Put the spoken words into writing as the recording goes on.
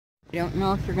I don't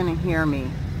know if you're going to hear me,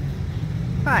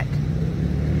 but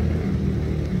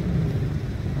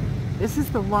this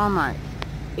is the Walmart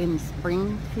in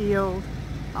Springfield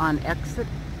on exit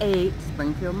 8,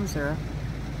 Springfield, Missouri,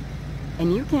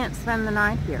 and you can't spend the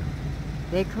night here.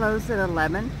 They close at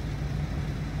 11,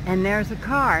 and there's a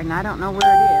car, and I don't know where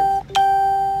it is,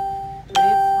 but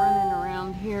it's running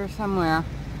around here somewhere.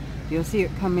 You'll see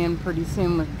it come in pretty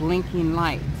soon with blinking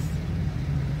lights,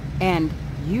 and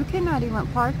you cannot even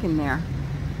park in there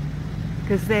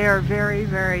because they are very,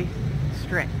 very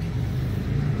strict.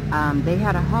 They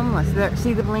had a homeless there.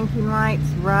 See the blinking lights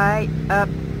right up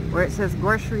where it says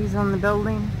groceries on the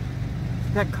building?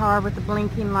 That car with the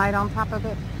blinking light on top of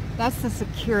it? That's the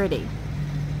security.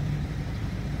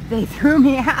 They threw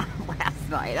me out last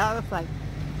night. I was like,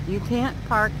 you can't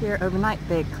park here overnight.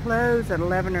 They close at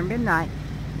 11 or midnight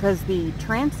because the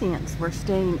transients were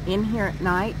staying in here at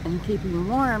night and keeping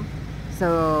warm.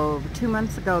 So 2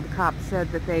 months ago, the cops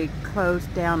said that they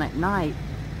closed down at night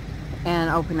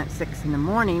and open at 6 in the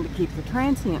morning to keep the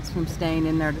transients from staying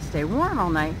in there to stay warm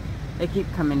all night. They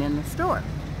keep coming in the store.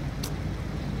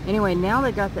 Anyway, now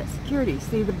they got that security.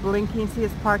 See the blinking? See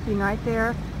it's parking right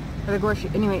there?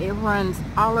 Anyway, it runs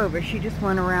all over. She just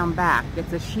went around back.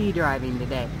 It's a she driving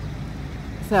today.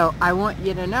 So I want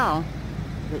you to know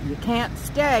that you can't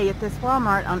stay at this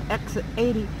Walmart on exit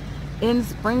 80 in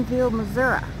Springfield,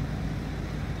 Missouri.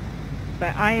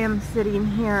 But I am sitting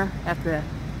here at the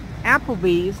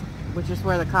Applebee's, which is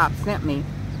where the cops sent me,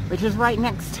 which is right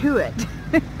next to it.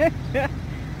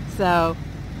 So,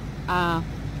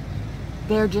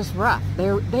 they're just rough. They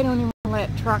don't even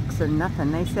let trucks or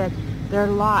nothing. They said they're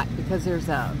locked because there's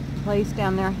a place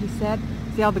down there, he said.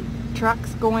 See all the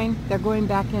trucks going? They're going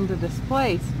back into this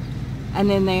place, and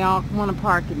then they all want to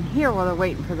park in here while they're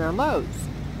waiting for their loads.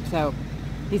 So,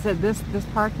 he said this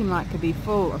parking lot could be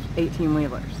full of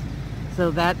 18-wheelers. So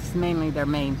that's mainly their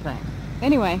main thing.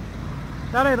 Anyway,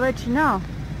 thought I'd let you know.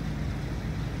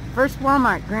 First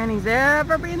Walmart Granny's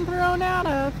ever been thrown out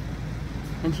of.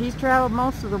 And she's traveled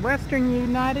most of the western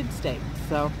United States.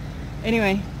 So,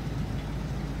 anyway,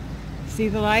 see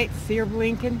the lights? See her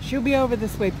blinking? She'll be over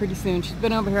this way pretty soon. She's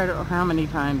been over here I don't know how many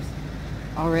times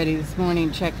already this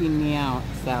morning checking me out.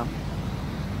 So,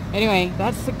 anyway,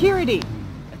 that's security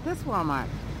at this Walmart.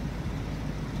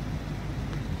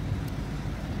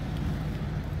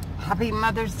 Happy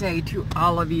Mother's Day to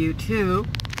all of you too.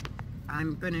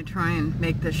 I'm going to try and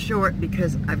make this short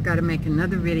because I've got to make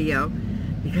another video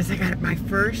because I got my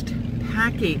first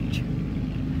package.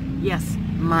 Yes,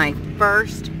 my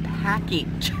first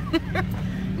package.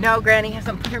 No, Granny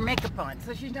hasn't put her makeup on,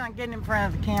 so she's not getting in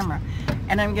front of the camera.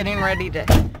 And I'm getting ready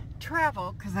to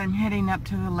travel because I'm heading up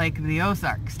to the Lake of the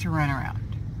Ozarks to run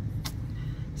around.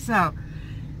 So,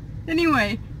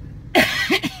 anyway,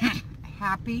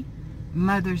 happy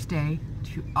Mother's Day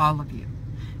to all of you.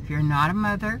 If you're not a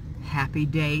mother, happy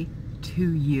day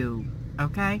to you.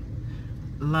 Okay?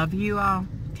 Love you all.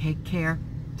 Take care.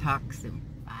 Talk soon.